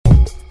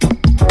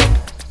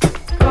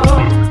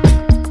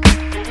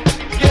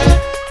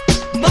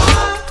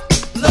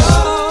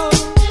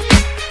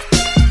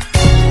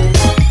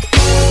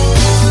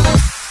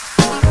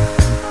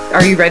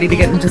are you ready to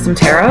get into some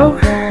tarot?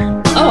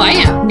 Oh, I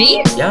am.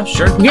 Me? Yeah,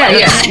 sure.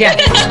 Yeah.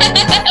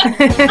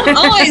 I'm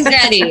always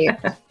ready.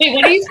 Wait,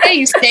 what do you say?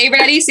 You stay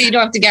ready so you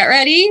don't have to get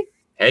ready?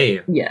 Hey.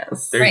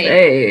 Yes. Right.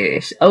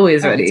 Hey,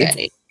 always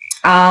ready.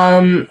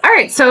 All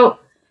right. So,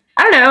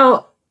 I don't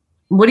know.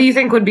 What do you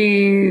think would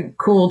be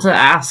cool to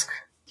ask?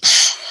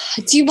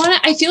 Do you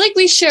want to? I feel like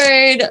we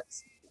should,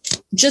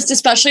 just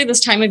especially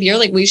this time of year,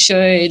 like we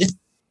should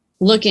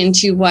look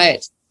into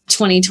what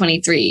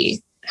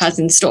 2023 has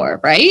in store,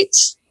 right?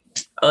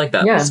 I like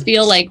that. Yeah. Just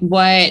feel like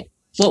what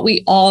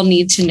we all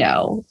need to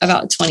know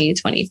about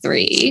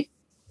 2023.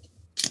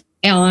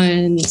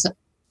 And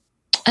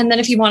then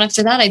if you want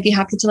after that, I'd be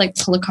happy to like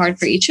pull a card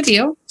for each of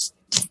you.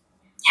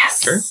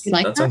 Yes. Sure. You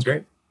like that that? sounds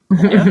great.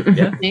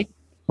 Yeah.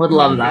 Would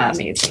love that.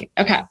 Amazing.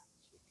 Okay.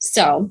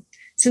 So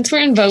since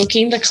we're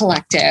invoking the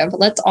collective,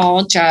 let's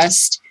all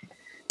just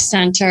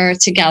center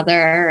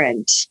together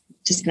and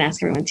just gonna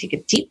ask everyone to take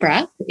a deep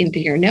breath into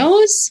your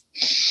nose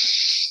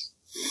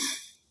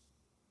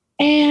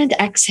and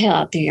exhale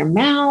out through your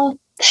mouth.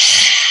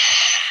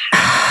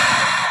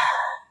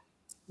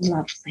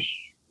 Lovely.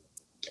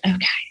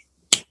 Okay.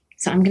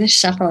 So I'm going to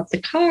shuffle up the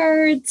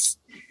cards.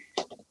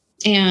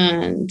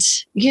 And,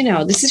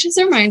 this is just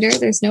a reminder.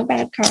 There's no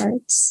bad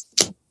cards.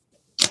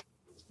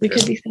 We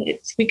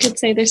could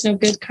say there's no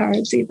good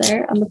cards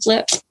either on the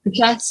flip.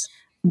 Just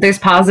There's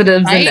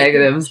positives and right?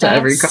 negatives to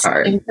every Just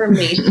card.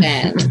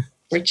 information.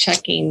 We're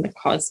checking the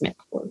cosmic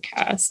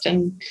forecast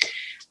and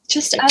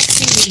just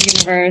asking the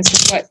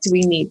universe, what do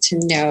we need to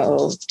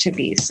know to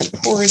be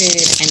supported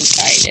and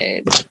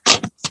guided?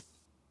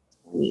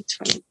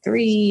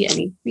 2023,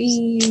 any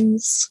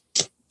themes?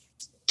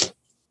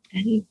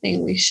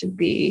 Anything we should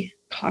be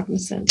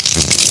cognizant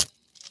of?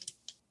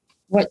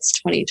 What's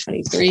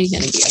 2023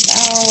 going to be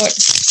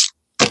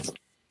about?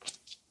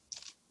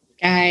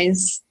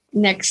 Guys,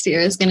 next year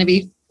is going to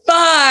be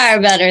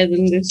far better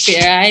than this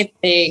year, I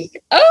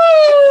think.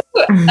 Oh,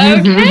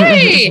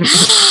 okay.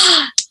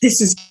 This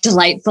is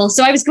delightful.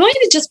 So I was going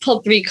to just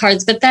pull 3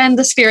 cards, but then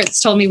the spirits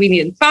told me we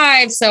needed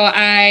 5. So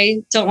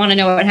I don't want to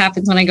know what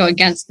happens when I go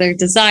against their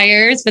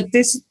desires, but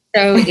this is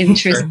so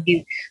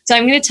interesting. So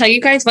I'm going to tell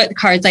you guys what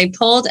cards I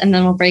pulled, and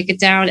then we'll break it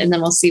down, and then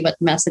we'll see what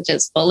the message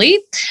is fully.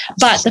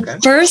 But the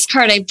first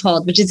card I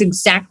pulled, which is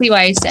exactly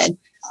why I said,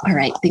 all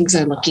right, things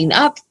are looking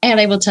up. And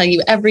I will tell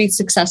you every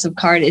successive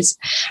card is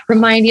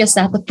reminding us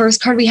that the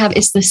first card we have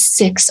is the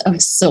 6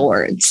 of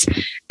Swords.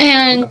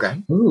 And,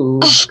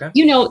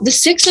 the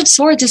 6 of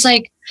Swords is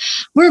like,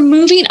 we're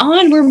moving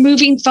on. We're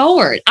moving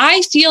forward.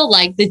 I feel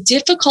like the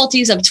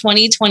difficulties of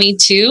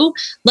 2022,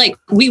 like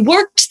we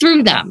worked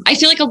through them. I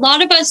feel like a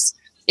lot of us,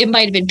 it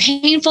might have been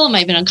painful. It might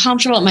have been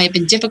uncomfortable. It might have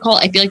been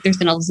difficult. I feel like there's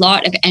been a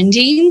lot of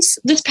endings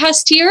this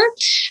past year,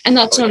 and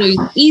that's not always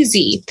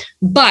easy.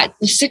 But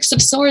the 6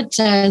 of Swords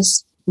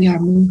says we are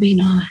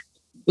moving on.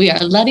 We are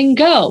letting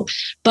go,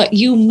 but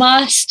you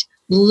must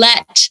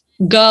let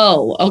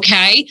go,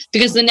 okay?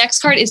 Because the next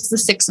card is the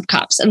 6 of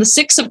Cups, and the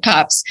 6 of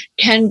Cups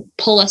can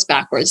pull us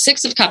backwards.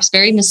 6 of Cups,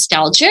 very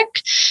nostalgic.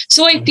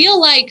 So I feel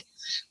like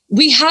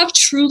we have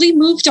truly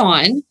moved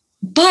on.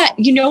 But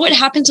you know what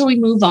happens when we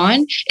move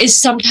on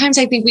is sometimes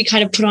I think we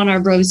kind of put on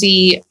our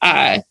rosy,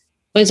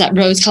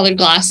 rose-colored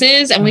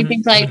glasses, and we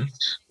think like,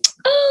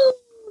 oh,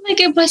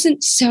 like it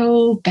wasn't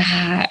so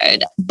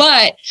bad.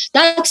 But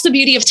that's the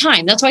beauty of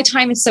time. That's why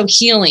time is so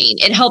healing.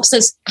 It helps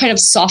us kind of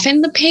soften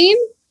the pain.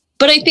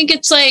 But I think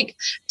it's like,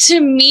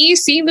 to me,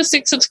 seeing the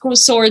 6 of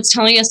Swords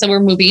telling us that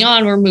we're moving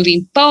on, we're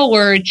moving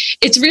forward,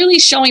 it's really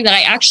showing that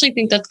I actually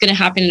think that's going to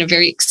happen in a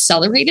very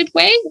accelerated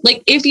way.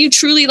 Like if you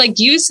truly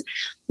use,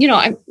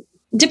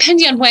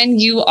 depending on when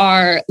you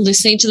are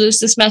listening to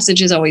this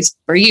message is always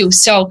for you.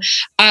 So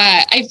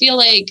I feel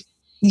like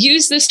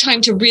use this time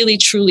to really,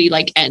 truly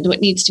end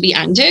what needs to be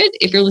ended.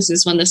 If you're listening to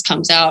this when this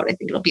comes out, I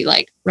think it'll be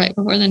right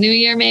before the new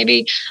year,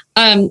 maybe.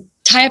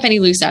 Tie up any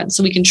loose ends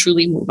so we can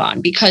truly move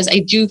on. Because I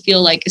do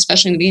feel like,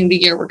 especially in the beginning of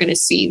the year, we're going to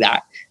see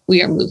that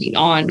we are moving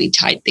on. We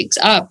tied things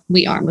up.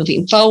 We are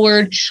moving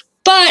forward.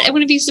 But I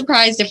wouldn't be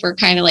surprised if we're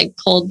kind of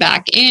pulled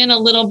back in a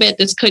little bit.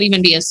 This could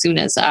even be as soon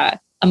as a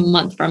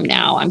month from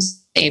now. I'm saying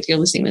if you're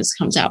listening, this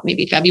comes out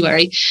maybe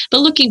February.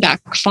 But looking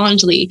back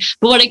fondly.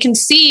 But what I can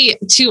see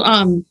to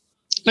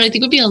what I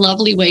think would be a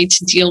lovely way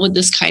to deal with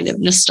this kind of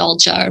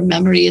nostalgia or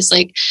memory is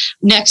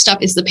next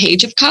up is the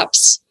Page of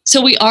Cups. So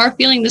we are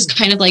feeling this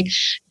kind of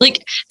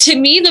to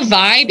me, the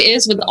vibe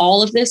is with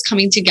all of this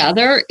coming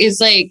together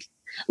is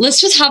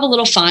let's just have a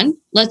little fun.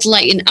 Let's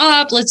lighten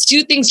up. Let's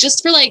do things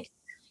just for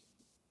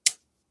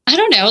I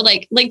don't know,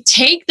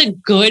 take the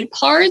good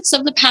parts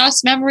of the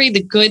past memory,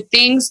 the good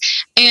things,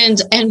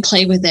 and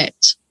play with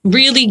it.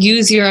 Really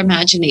use your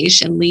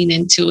imagination, lean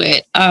into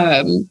it.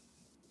 I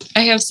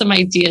have some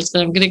ideas,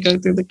 but I'm going to go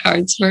through the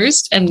cards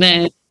first and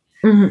then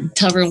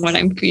tell everyone what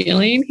I'm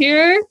feeling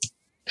here.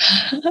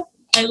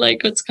 I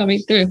like what's coming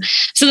through.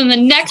 So then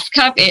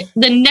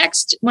the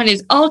next one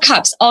is all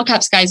cups,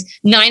 guys.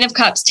 9 of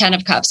Cups, 10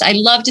 of Cups. I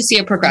love to see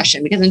a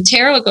progression because in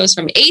tarot, it goes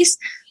from Ace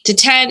to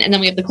 10, and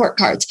then we have the Court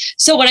cards.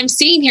 So what I'm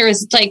seeing here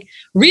is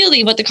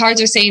really what the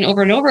cards are saying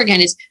over and over again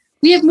is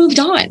we have moved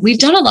on. We've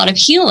done a lot of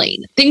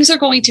healing. Things are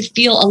going to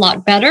feel a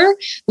lot better.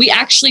 We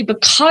actually,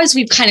 because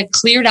we've kind of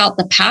cleared out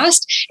the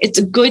past, it's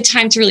a good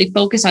time to really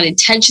focus on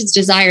intentions,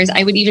 desires.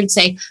 I would even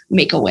say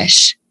make a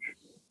wish,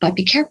 but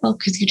be careful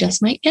because you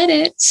just might get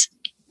it.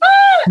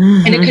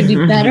 And it could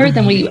be better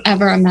than what you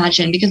ever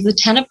imagined, because the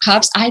 10 of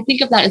Cups, I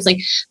think of that as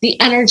like the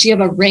energy of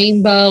a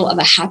rainbow, of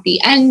a happy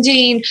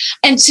ending.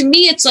 And to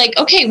me, it's like,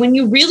 okay, when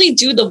you really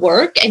do the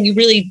work and you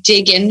really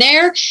dig in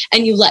there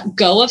and you let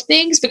go of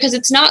things, because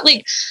it's not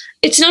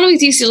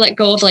always easy to let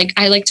go of, like,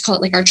 I like to call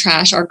it like our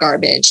trash, our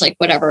garbage, like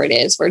whatever it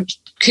is we're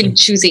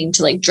choosing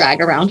to like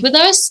drag around with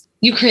us.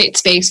 You create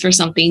space for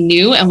something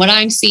new. And what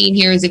I'm seeing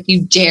here is if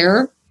you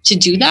dare to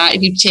do that,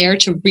 if you dare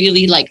to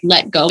really like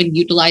let go and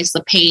utilize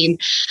the pain,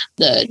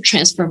 the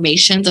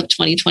transformations of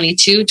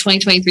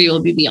 2023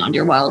 will be beyond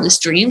your wildest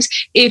dreams.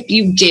 If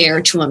you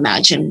dare to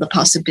imagine the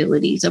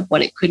possibilities of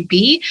what it could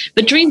be,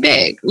 but dream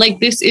big. Like,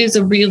 this is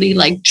a really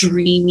like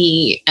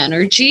dreamy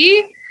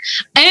energy.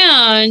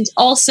 And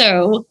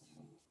also,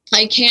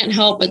 I can't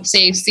help but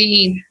say,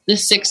 seeing the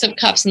 6 of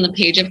Cups and the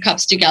Page of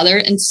Cups together,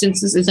 and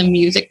since this is a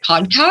music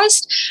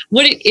podcast,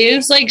 what it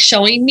is like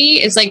showing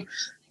me is like,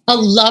 a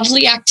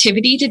lovely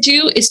activity to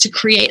do is to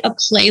create a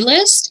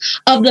playlist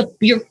of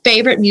your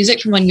favorite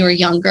music from when you were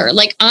younger.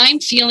 Like, I'm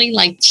feeling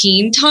like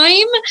teen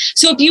time.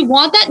 So if you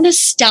want that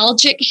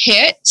nostalgic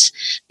hit,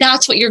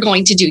 that's what you're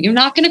going to do. You're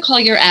not going to call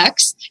your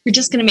ex. You're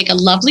just going to make a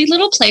lovely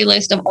little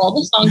playlist of all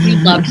the songs you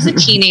loved as a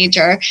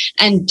teenager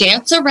and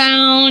dance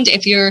around.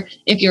 If you're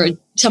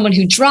someone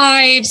who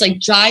drives, like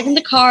drive in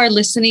the car,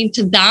 listening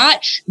to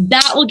that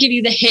will give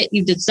you the hit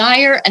you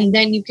desire. And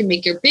then you can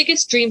make your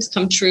biggest dreams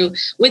come true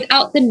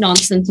without the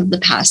nonsense of the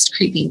past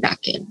creeping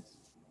back in.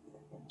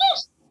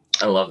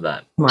 I love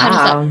that. Wow. How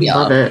does that feel?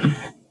 Love it.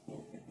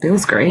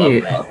 Feels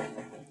great.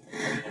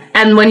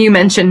 And when you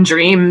mention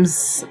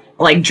dreams,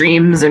 like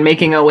dreams and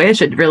making a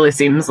wish, it really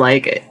seems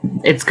like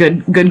it's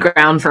good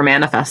ground for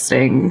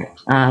manifesting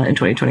in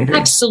 2023.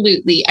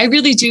 Absolutely. I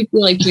really do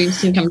feel like dreams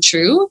can come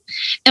true.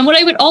 And what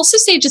I would also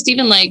say, just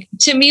even like,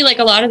 to me, like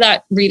a lot of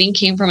that reading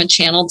came from a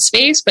channeled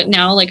space, but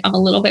now like I'm a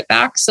little bit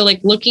back. So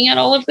like looking at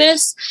all of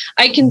this,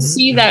 I can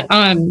see that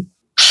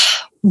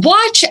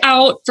watch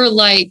out for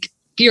like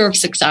fear of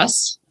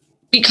success,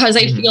 because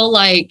I feel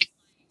like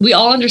we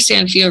all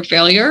understand fear of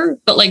failure,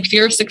 but like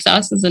fear of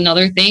success is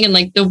another thing. And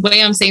like the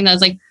way I'm saying that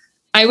is like,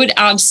 I would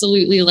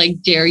absolutely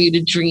like dare you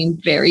to dream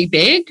very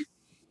big,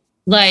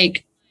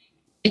 like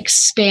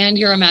expand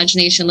your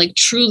imagination. Like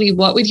truly,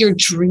 what would your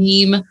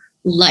dream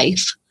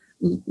life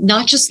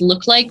not just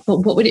look like,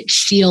 but what would it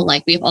feel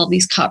like? We have all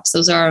these cups.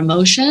 Those are our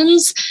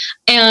emotions,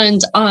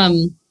 and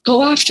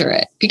go after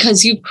it,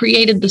 because you've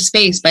created the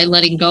space by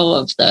letting go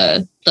of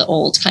the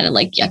old kind of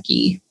like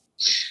yucky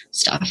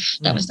stuff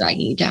that was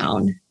dragging you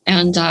down,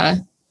 and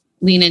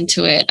lean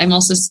into it. I'm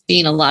also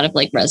seeing a lot of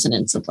like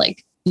resonance of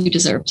like, you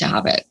deserve to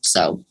have it.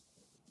 So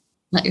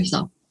let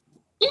yourself.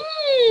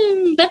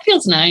 That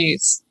feels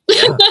nice.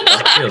 Yeah,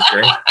 that feels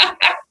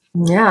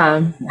great.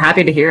 Yeah,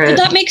 happy to hear it. Did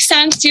that make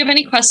sense? Do you have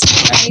any questions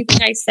for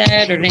anything I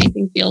said, or did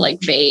anything feel like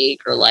vague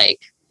or like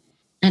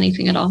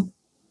anything at all?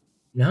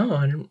 No,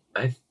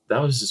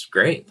 that was just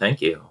great.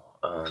 Thank you.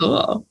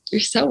 Cool. You're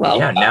so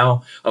welcome. Yeah,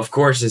 now, of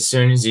course, as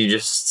soon as you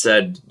just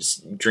said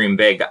dream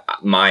big,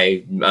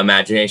 my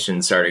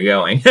imagination started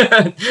going.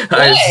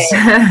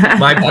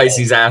 My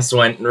Pisces ass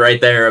went right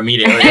there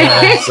immediately.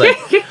 I was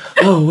like,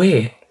 oh,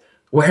 wait,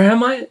 where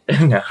am I?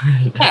 No.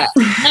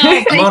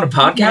 I'm on a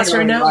podcast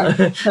right now.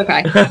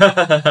 Okay.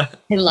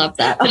 I love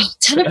that. Oh,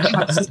 10 of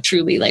Cups is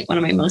truly like one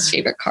of my most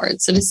favorite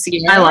cards. So to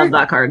see I love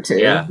that card too.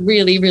 Yeah.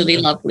 Really, really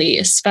lovely.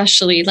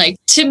 Especially like,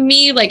 to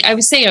me, like I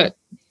was saying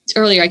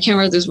earlier, I can't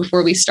remember this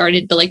before we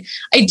started, but like,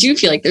 I do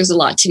feel like there's a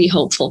lot to be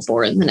hopeful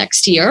for in the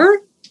next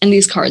year. And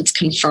these cards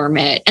confirm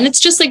it. And it's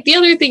just like, the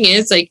other thing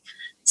is like,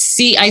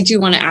 I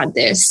do want to add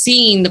this,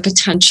 seeing the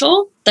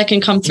potential that can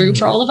come through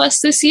for all of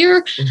us this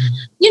year.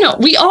 You know,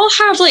 we all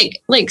have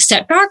like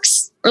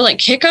setbacks or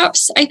like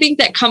hiccups, I think,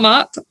 that come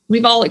up.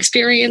 We've all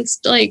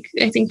experienced like,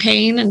 I think,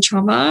 pain and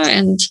trauma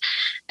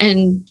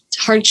and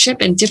hardship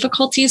and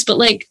difficulties, but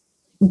like,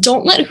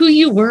 don't let who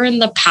you were in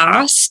the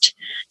past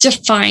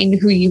define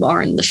who you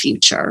are in the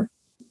future.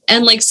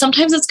 And like,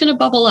 sometimes it's going to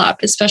bubble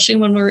up, especially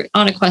when we're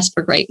on a quest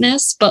for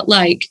greatness, but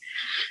like,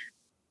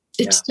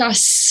 it's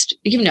just,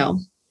 you know,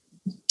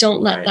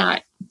 don't let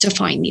that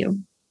define you.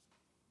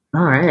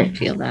 All right. I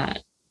feel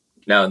that.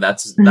 No,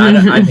 that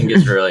I think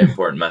is a really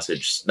important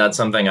message. That's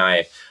something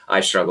I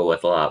struggle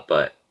with a lot,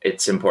 but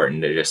it's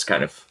important to just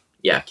kind of,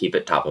 keep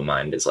it top of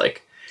mind. Is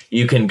like,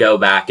 you can go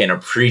back and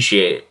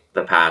appreciate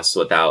the past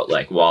without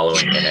like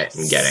wallowing in it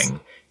and getting,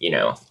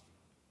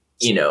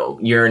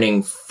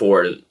 yearning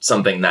for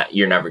something that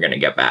you're never going to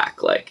get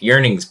back. Like,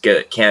 yearning's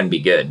good, can be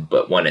good,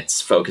 but when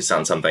it's focused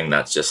on something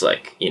that's just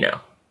like,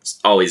 it's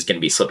always going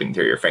to be slipping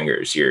through your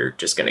fingers, you're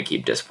just going to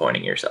keep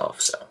disappointing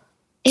yourself. So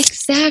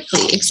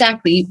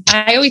Exactly.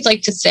 I always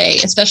like to say,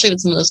 especially with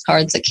some of those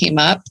cards that came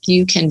up,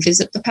 you can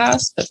visit the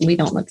past, but we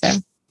don't look there.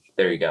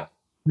 There you go.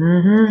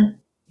 Mm-hmm.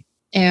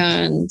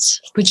 And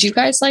would you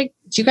guys do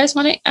you guys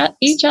want to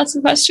each ask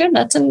a question?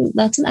 That's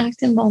an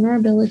act in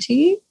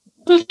vulnerability.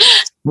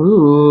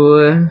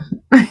 Ooh.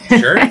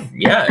 Sure.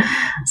 Yeah.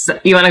 So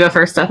you want to go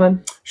first,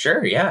 Stefan?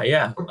 Sure.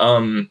 Yeah.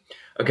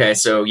 Okay.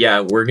 So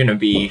yeah, we're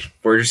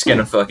just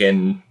gonna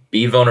fucking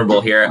be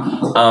vulnerable here.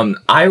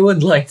 I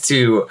would like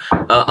to,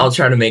 I'll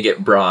try to make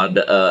it broad,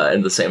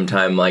 at the same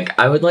time. Like,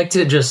 I would like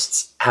to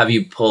just have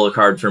you pull a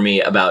card for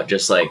me about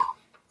just like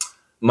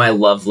my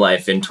love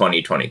life in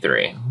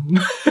 2023.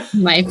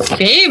 My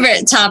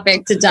favorite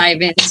topic to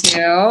dive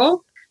into.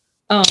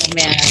 Oh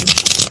man.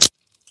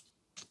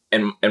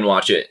 And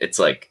watch it. It's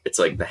like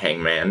the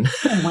Hangman.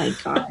 Oh my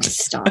god,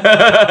 stop.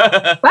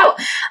 Wow,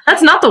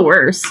 that's not the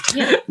worst.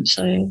 Yeah,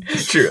 actually.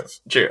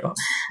 True.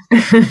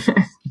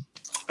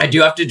 I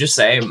do have to just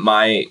say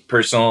my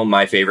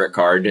favorite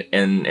card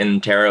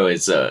in tarot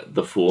is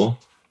the Fool.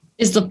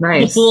 Is the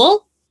Nice.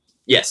 Fool?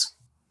 Yes.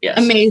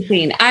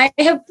 Amazing. I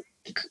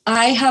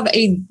have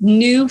a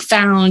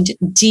newfound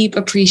deep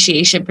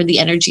appreciation for the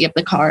energy of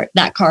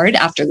that card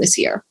after this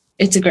year.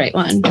 It's a great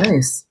one.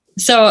 Nice.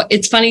 So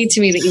it's funny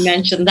to me that you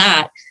mentioned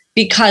that,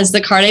 because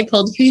the card I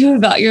pulled for you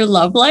about your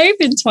love life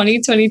in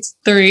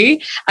 2023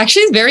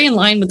 actually is very in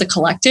line with the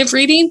collective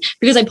reading,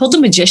 because I pulled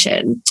the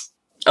Magician.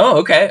 Oh,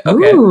 okay.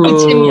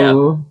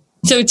 Ooh.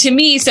 So to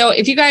me,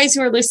 if you guys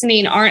who are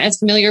listening aren't as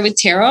familiar with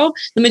tarot,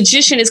 the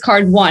Magician is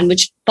card 1,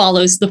 which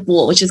follows the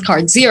Fool, which is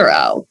card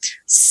 0.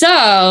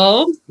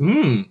 So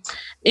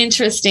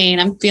interesting.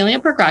 I'm feeling a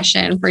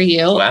progression for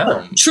you.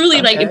 Wow. Truly,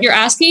 Okay. like if you're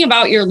asking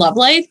about your love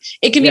life,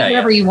 it can be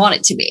whatever you want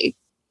it to be.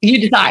 You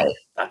decide.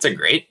 That's a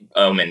great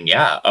omen.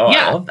 Yeah. Oh,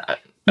 Yeah. I love that.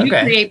 You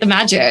Okay. create the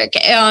magic.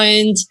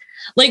 And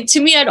like, to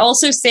me, I'd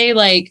also say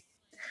like,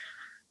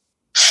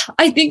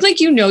 I think like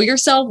you know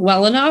yourself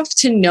well enough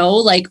to know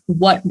like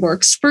what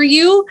works for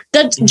you.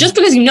 That just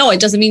because you know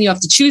it doesn't mean you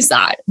have to choose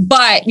that,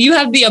 but you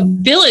have the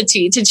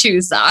ability to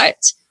choose that.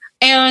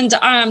 And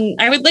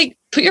I would like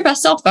put your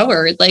best self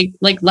forward, like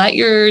let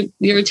your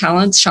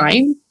talents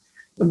shine,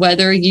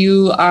 whether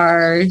you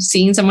are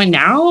seeing someone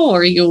now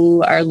or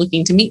you are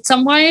looking to meet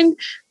someone.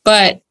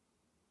 But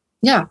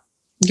yeah,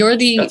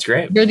 That's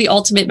great. You're the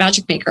ultimate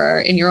magic maker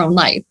in your own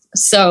life.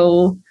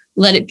 So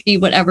let it be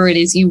whatever it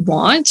is you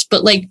want,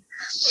 but like,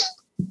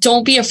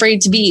 don't be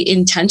afraid to be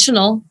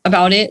intentional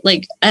about it.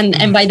 Like,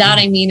 and by that,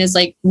 I mean, is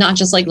like, not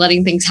just like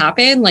letting things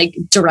happen, like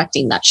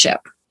directing that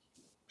ship.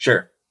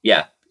 Sure.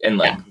 Yeah. And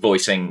like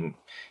voicing,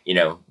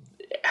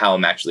 how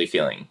I'm actually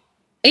feeling.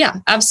 Yeah,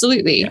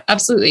 absolutely. Yeah.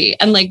 Absolutely.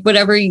 And like,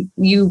 whatever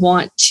you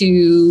want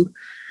to,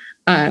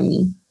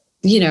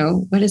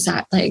 what is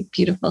that like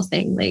beautiful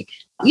thing? Like,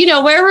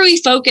 wherever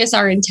we focus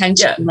our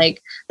intention,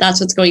 like that's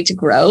what's going to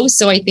grow.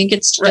 So I think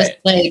it's just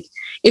like,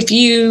 it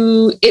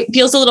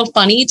feels a little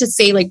funny to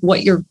say like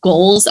what your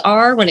goals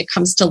are when it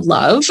comes to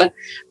love,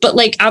 but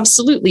like,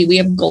 absolutely, we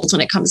have goals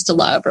when it comes to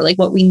love, or like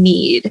what we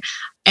need.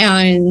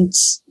 And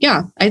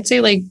yeah, I'd say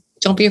like,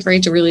 don't be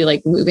afraid to really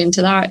like move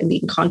into that and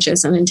being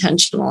conscious and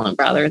intentional,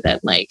 rather than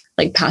like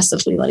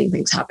passively letting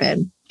things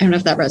happen. I don't know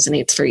if that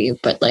resonates for you,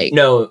 but like,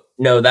 no,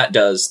 that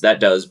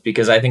does,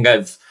 because I think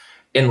I've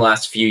in the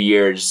last few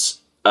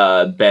years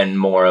been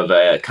more of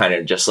a kind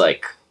of just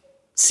like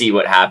see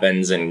what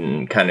happens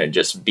and kind of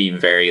just be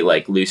very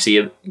like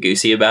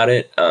loosey-goosey about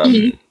it,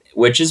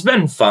 which has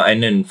been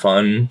fine and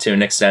fun to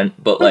an extent,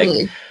 but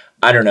like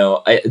I don't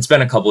know, it's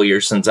been a couple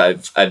years since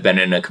I've been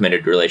in a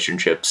committed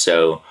relationship,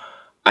 so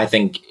I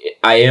think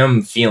I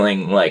am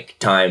feeling like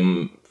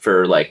time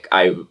for like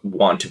I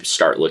want to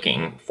start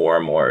looking for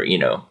a more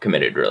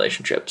committed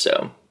relationship.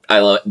 So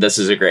this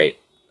is a great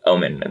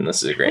omen, and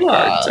this is a great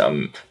card.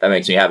 So that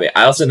makes me happy.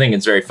 I also think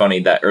it's very funny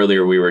that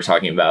earlier we were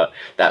talking about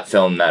that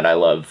film that I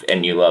love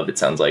and you love. It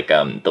sounds like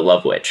The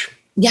Love Witch.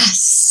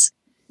 Yes.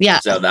 Yeah.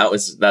 So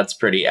that's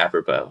pretty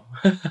apropos.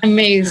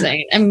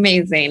 Amazing.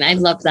 I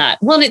love that.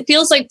 Well, and it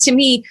feels like to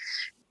me,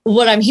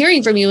 what I'm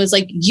hearing from you is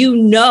like,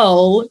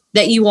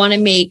 that you want to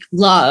make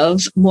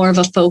love more of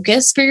a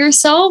focus for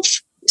yourself.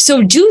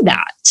 So do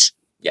that.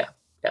 Yeah.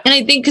 And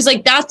I think, cause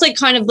like, that's like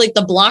kind of like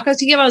the block I was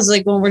thinking about, is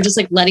like when we're just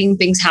like letting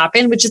things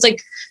happen, which is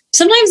like,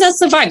 sometimes that's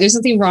the vibe. There's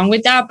nothing wrong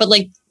with that. But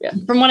like,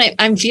 from what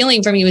I'm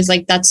feeling from you is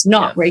like, that's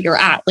not where you're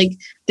at. Like,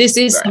 this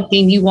is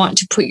something you want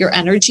to put your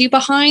energy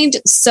behind.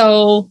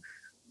 So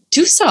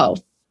do so.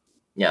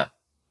 Yeah.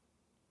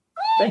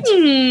 Thanks.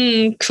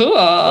 Cool.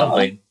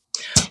 Lovely.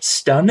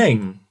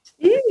 Stunning.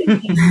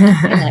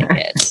 I like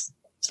it.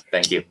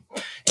 Thank you.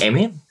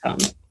 Amy?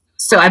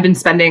 So I've been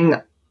spending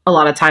a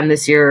lot of time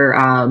this year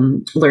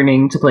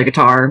learning to play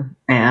guitar,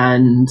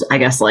 and I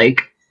guess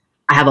like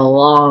I have a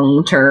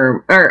long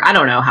term, or I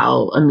don't know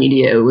how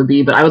immediate it would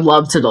be, but I would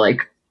love to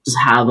like just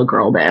have a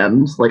girl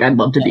band. Like I'd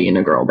love to be in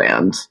a girl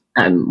band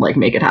and like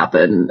make it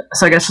happen.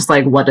 So I guess just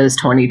like, what does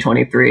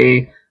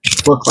 2023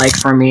 look like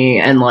for me,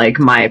 and like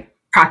my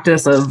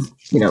practice of,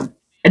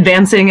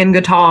 advancing in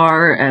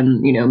guitar, and,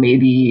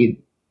 maybe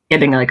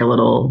getting like a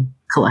little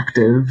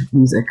collective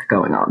music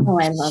going on. Oh,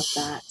 I love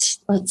that.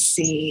 Let's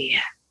see.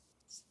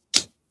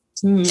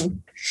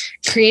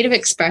 Creative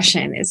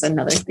expression is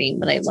another theme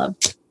that I love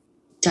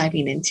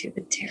diving into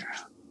with tarot.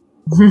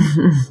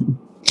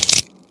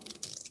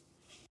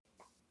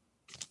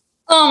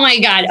 Oh my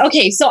God.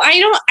 Okay. So I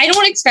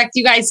don't expect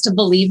you guys to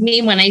believe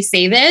me when I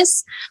say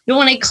this, but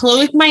when I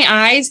closed my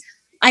eyes,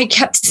 I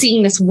kept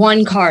seeing this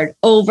one card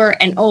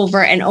over and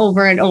over and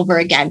over and over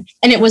again.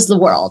 And it was the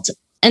world.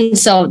 And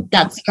so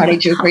that's the card I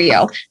drew for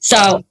you.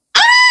 So,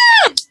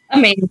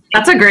 amazing.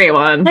 That's a great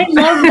one. I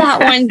love that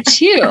one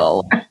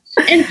too.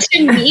 And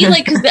to me,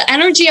 like, because the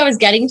energy I was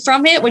getting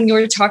from it when you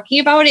were talking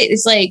about it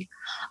is like,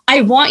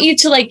 I want you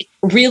to like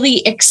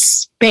really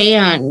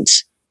expand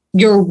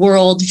your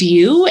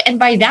worldview. And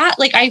by that,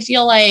 like, I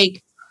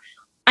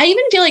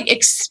even feel like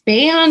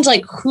expand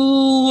like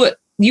who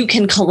you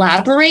can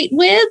collaborate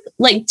with,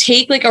 like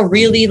take like a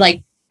really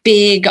like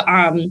big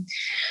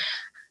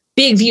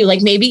view,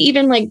 like maybe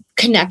even like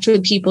connect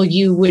with people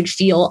you would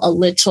feel a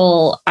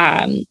little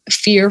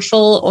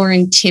fearful or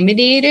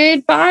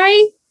intimidated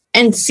by,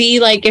 and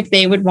see like if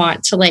they would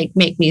want to like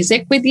make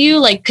music with you.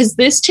 Like, because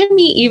this to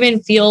me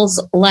even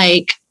feels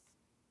like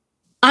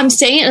I'm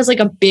saying it as like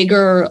a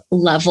bigger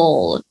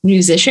level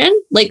musician,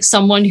 like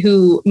someone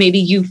who maybe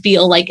you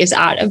feel like is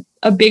at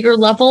a bigger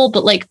level,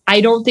 but like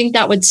I don't think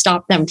that would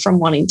stop them from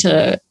wanting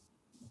to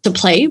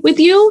play with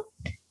you.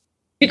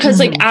 Because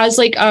like as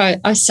like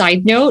a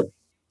side note,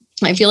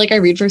 I feel like I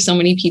read for so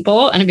many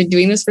people and I've been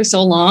doing this for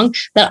so long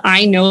that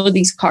I know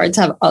these cards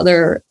have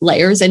other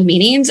layers and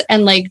meanings.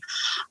 And like,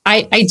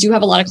 I do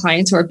have a lot of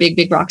clients who are big,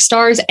 big rock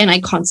stars, and I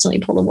constantly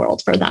pull the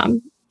world for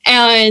them.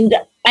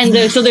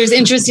 So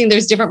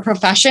there's different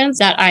professions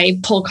that I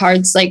pull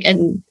cards like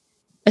and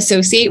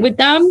associate with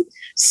them.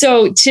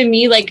 So to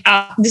me, like,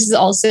 this is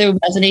also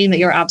resonating that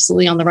you're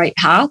absolutely on the right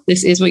path.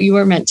 This is what you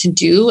are meant to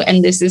do.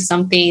 And this is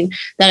something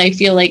that I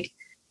feel like,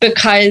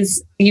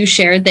 because you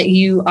shared that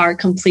you are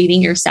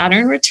completing your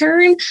Saturn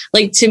return,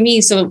 like to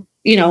me, so,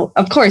 you know,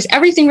 of course,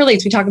 everything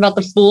relates. We talk about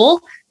the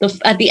Fool,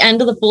 at the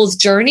end of the Fool's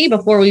journey,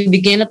 before we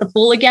begin at the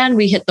Fool again,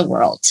 we hit the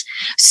world.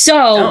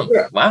 So,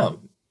 wow.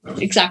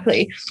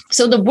 Exactly.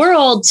 So the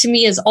world to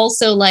me is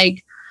also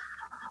like,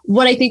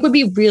 what I think would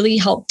be really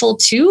helpful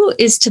too,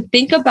 is to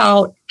think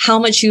about how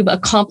much you've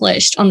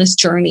accomplished on this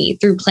journey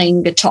through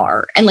playing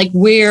guitar, and like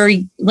where,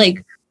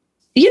 like,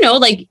 you know,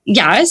 like,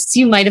 yes,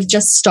 you might have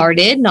just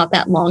started not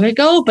that long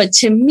ago, but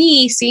to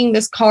me, seeing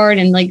this card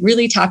and like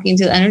really tapping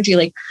into the energy,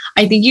 like,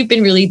 I think you've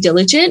been really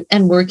diligent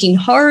and working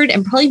hard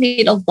and probably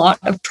made a lot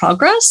of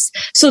progress.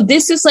 So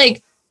this is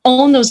like,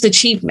 own those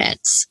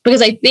achievements,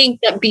 because I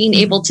think that being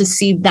able to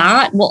see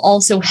that will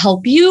also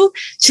help you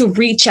to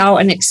reach out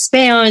and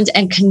expand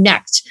and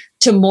connect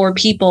to more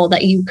people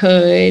that you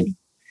could,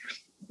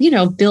 you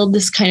know, build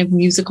this kind of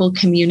musical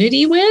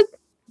community with.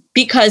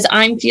 Because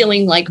I'm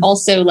feeling like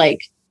also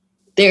like,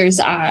 there's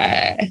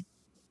I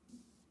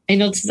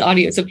know this is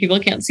audio, so people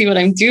can't see what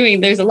I'm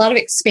doing. There's a lot of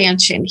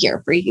expansion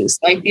here for you. So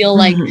I feel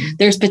like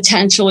there's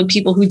potential with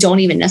people who don't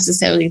even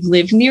necessarily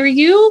live near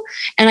you.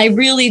 And I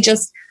really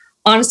just,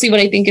 honestly, what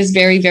I think is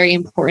very, very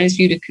important is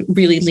for you to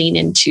really lean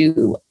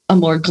into a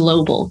more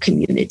global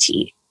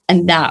community,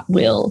 and that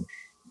will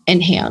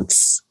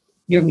enhance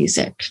your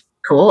music.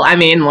 Cool. I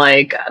mean,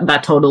 like,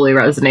 that totally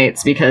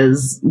resonates,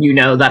 because you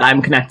know that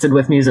I'm connected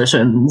with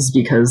musicians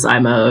because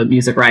I'm a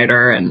music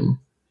writer, and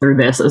through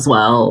this as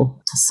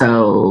well.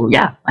 So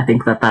yeah, I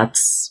think that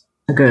that's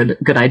a good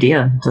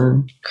idea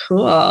to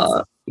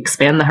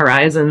expand the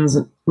horizons,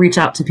 reach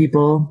out to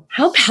people.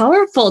 How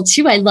powerful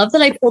too. I love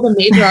that I pulled a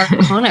major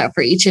arcana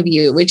for each of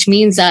you, which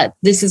means that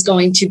this is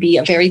going to be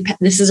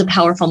this is a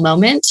powerful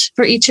moment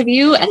for each of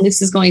you. And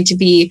this is going to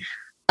be,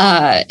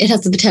 it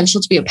has the potential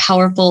to be a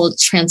powerful,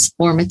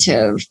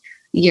 transformative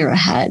year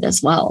ahead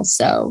as well.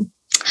 So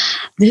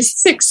this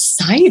is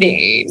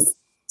exciting.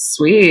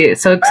 Sweet.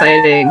 So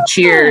exciting.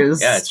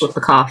 Cheers with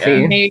the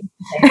coffee.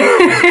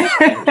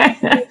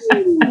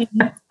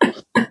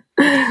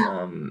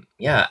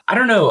 Yeah. I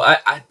don't know.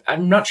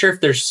 I'm not sure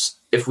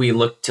if we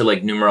look to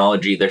like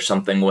numerology, there's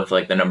something with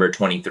like the number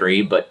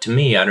 23, but to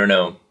me, I don't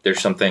know, there's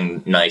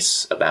something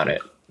nice about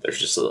it. There's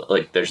just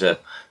like, there's a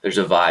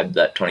vibe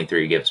that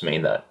 23 gives me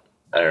that,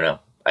 I don't know,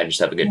 I just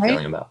have a good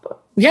feeling about.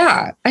 But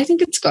yeah, I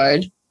think it's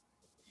good.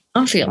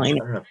 I'm feeling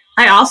it.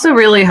 I also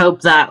really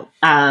hope that,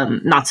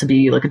 not to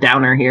be like a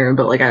downer here,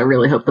 but like I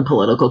really hope the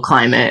political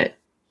climate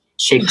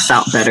shakes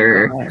out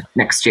better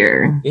next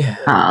year. Yeah.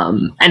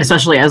 And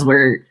especially as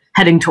we're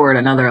heading toward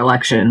another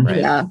election,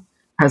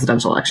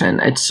 presidential election.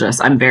 It's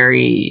just, I'm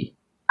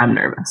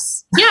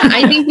nervous. Yeah,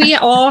 I think we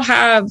all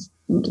have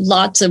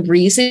lots of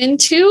reason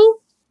to.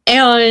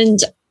 And,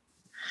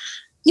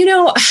 you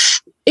know,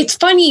 it's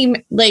funny,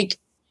 like,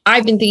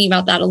 I've been thinking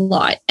about that a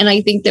lot. And I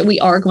think that we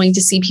are going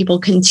to see people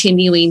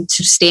continuing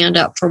to stand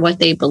up for what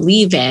they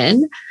believe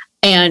in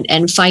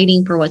and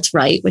fighting for what's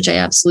right, which I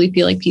absolutely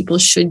feel like people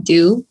should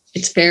do.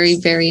 It's very,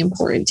 very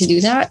important to do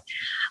that.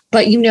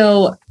 But, you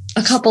know,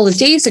 a couple of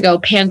days ago,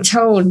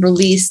 Pantone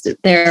released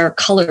their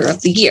color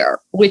of the year,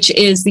 which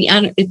is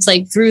it's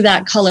like through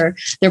that color,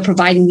 they're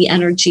providing the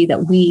energy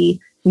that we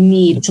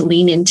need to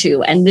lean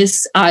into. And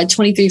this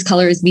 23's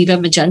color is Viva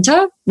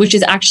Magenta, which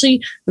is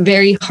actually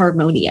very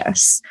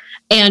harmonious.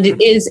 And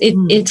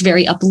it's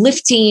very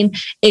uplifting.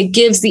 It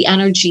gives the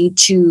energy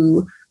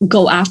to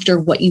go after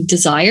what you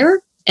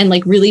desire and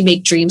like really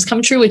make dreams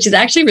come true, which is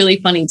actually really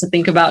funny to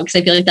think about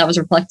because I feel like that was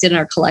reflected in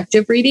our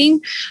collective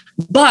reading.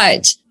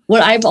 But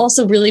what I've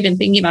also really been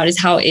thinking about is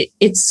how it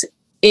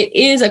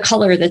is a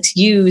color that's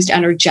used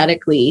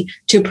energetically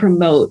to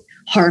promote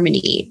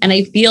harmony. And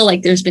I feel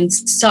like there's been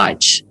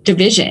such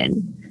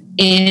division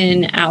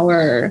in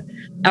our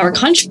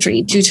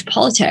country due to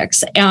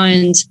politics.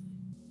 And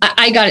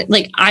I got it.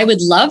 Like, I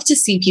would love to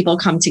see people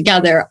come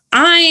together.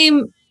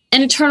 I'm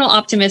an eternal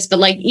optimist, but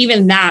like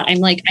even that, I'm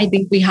like, I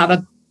think we have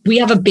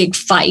a big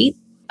fight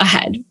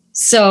ahead.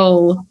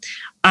 So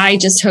I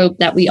just hope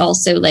that we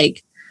also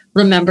like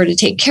remember to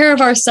take care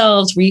of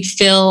ourselves,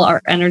 refill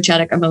our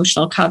energetic,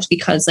 emotional cups,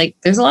 because like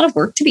there's a lot of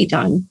work to be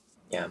done.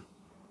 Yeah,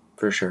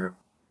 for sure.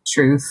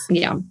 Truth.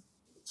 Yeah.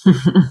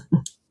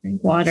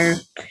 Drink water.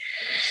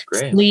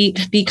 Great. Sleep,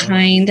 be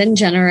kind and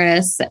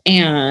generous,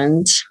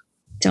 and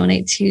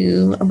donate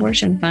to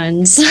abortion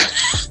funds.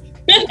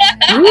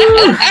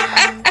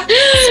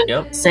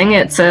 Yep. Sing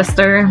it,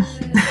 sister.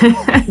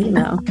 You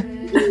know.